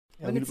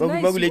When it's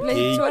nice, you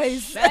play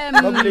twice.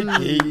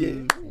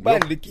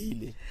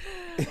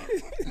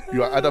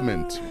 You are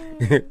adamant.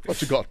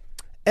 What you got?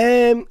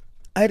 I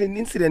had an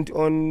incident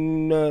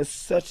on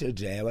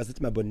Saturday. I was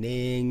at my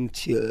Boneng,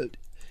 chilled.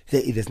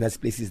 There's nice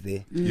places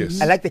there.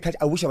 Yes. I like the culture.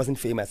 I wish I wasn't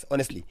famous,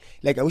 honestly.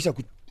 Like, I wish I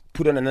could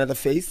put on another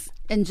face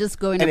and just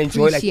go and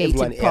enjoy like appreciate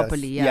everyone it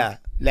properly. else. Yeah,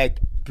 like,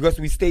 because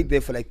we stayed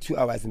there for like 2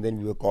 hours and then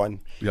we were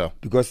gone. Yeah.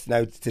 Because now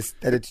it's just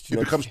started to... It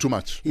becomes too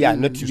much. Yeah,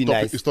 not to be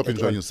nice. You stop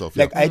enjoying yourself.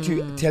 Like, I had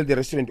to tell the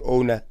restaurant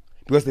owner,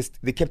 because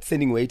they kept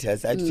sending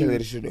waiters, I had to tell the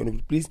restaurant owner,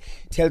 please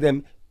tell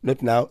them,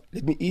 not now,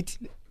 let me eat.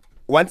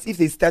 Once, if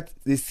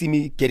they see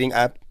me getting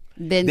up,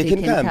 then they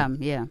can come.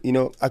 Yeah. You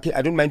know, okay,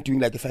 I don't mind doing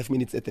like 5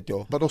 minutes at the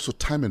door. But also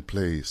time and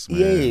place, man.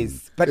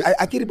 Yes. But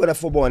I get about a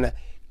phobona.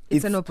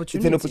 It's an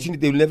opportunity. It's an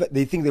opportunity.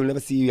 They think they will never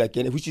see you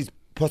again, which is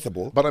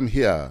possible. But I'm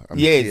here. I'm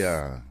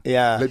here.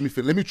 Yeah.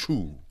 Let me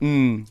chew.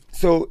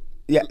 So,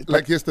 yeah.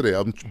 Like yesterday,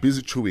 I'm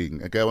busy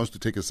chewing. A guy wants to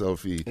take a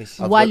selfie.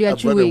 While you're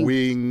I've got a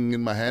wing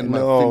in my hand. My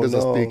fingers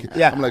are sticky.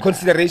 Yeah, I'm like,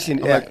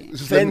 consideration. I'm like,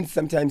 friends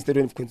sometimes they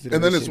don't have consideration.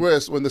 And then it's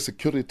worse when the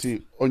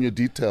security on your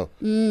detail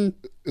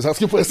is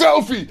asking for a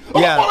selfie.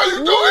 Yeah. What are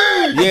you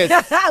doing?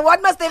 Yes.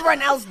 What must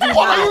everyone else do?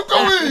 What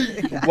are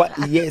you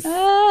doing? Yes.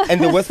 And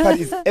the worst part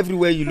is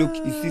everywhere you look,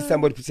 you see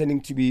somebody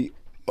pretending to be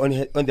on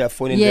their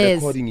phone and they're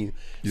recording you.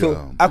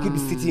 So I could be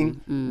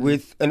sitting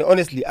with, and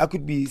honestly, I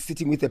could be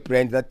sitting with a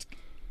brand that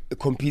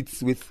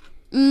competes with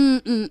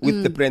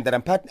the brand that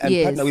I'm partner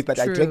with, but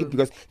I drag it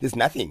because there's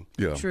nothing.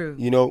 Yeah. True.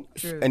 You know,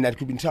 and I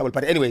could be in trouble.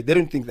 But anyway, they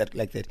don't think that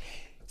like that.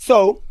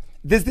 So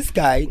there's this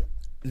guy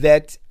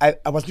that I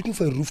was looking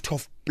for a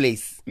rooftop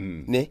place.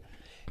 Ne?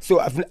 So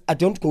I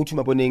don't go to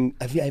Maboneng.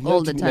 I've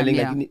all not the been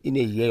time, like in a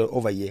year or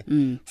over a year.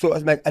 So I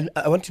was like,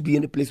 I want to be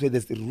in a place where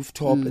there's a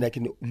rooftop and I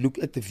can look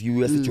at the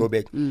view as a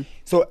Joburg.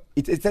 So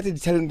it started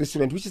Italian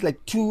restaurant, which is like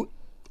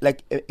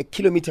a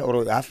kilometer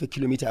or half a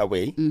kilometer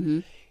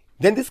away.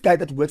 Then this guy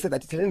that works at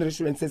that Italian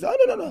restaurant says, oh,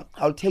 no,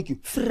 I'll take you.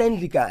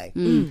 Friendly guy.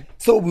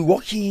 So we're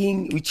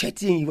walking, we're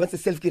chatting. He wants a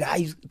selfie.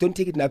 Don't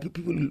take it now.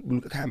 People will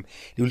come.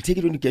 They will take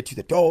it when you get to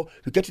the door.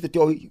 We get to the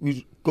door.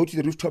 We go to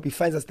the rooftop. He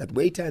finds us that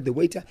waiter. The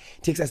waiter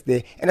takes us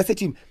there. And I said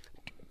to him,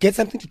 get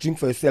something to drink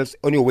for yourselves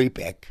on your way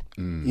back.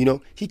 You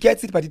know, he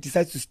gets it, but he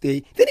decides to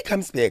stay. Then he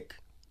comes back.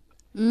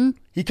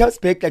 He comes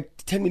back like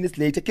 10 minutes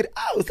later.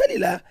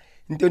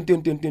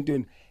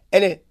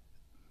 And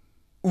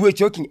we were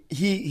joking.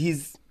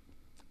 He's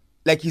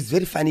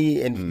very funny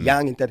and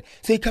young and that.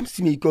 So he comes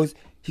to me, he goes,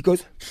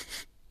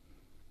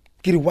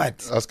 Kiri,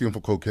 what? Asking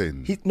for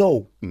cocaine. He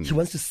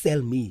wants to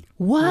sell me.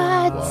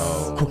 What?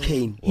 Wow.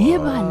 Cocaine.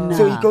 Wow.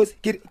 So he goes,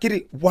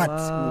 Kiri, what?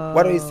 Wow.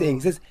 What are you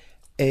saying? He says,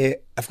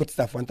 I've got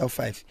stuff,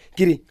 1,500.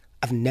 Kiri,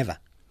 I've never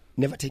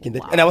taken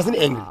that. And I wasn't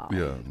angry.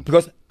 Yeah.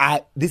 Because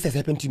this has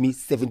happened to me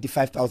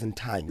 75,000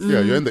 times.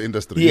 Yeah, you're in the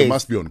industry. Yes. You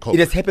must be on coke. It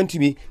has happened to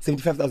me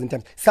 75,000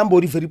 times.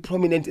 Somebody very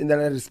prominent and that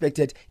I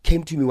respected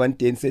came to me one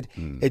day and said,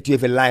 do you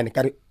have a line?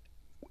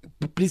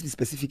 Please be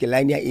specific, a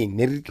line you're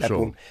in.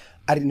 Sure.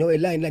 I didn't know a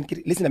line.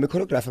 Listen, I'm a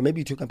choreographer. Maybe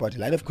you're talking about a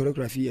line of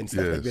choreography and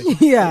stuff like that.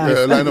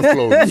 Yeah. A line of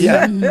clothes.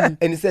 Yeah.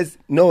 And he says,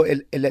 no,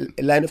 a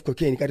line of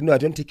cocaine. No, I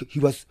don't take it. He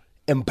was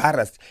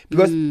embarrassed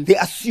because they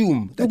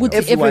assume that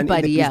everyone in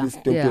the business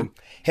don't.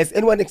 Has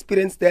anyone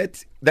experienced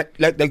that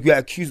like you are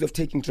accused of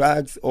taking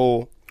drugs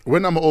or?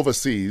 When I'm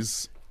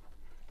overseas,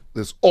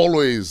 there's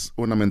always,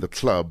 when I'm in the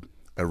club,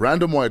 a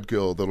random white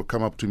girl that will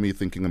come up to me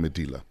thinking I'm a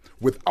dealer.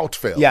 Without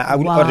fail. Yeah, I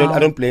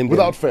don't blame them.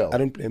 Without fail. I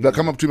don't blame them. They'll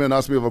come up to me and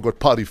ask me if I've got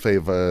party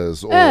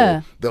favors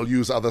or they'll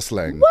use other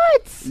slang.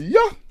 What?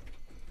 Yeah.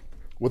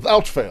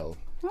 Without fail.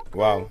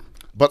 Wow.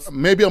 But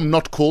maybe I'm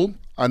not cool.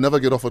 I never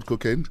get offered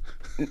cocaine.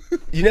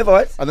 You never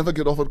what? I never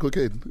get offered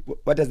cocaine.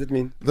 What does it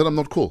mean? Then I'm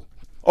not cool.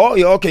 Oh,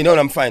 you're okay. No,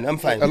 I'm fine.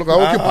 Look,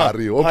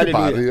 okay,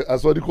 party. I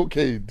saw the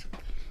cocaine.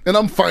 And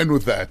I'm fine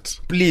with that.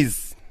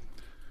 Please.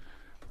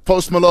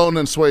 Post Malone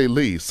and Sway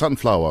Lee,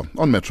 Sunflower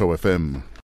on Metro FM.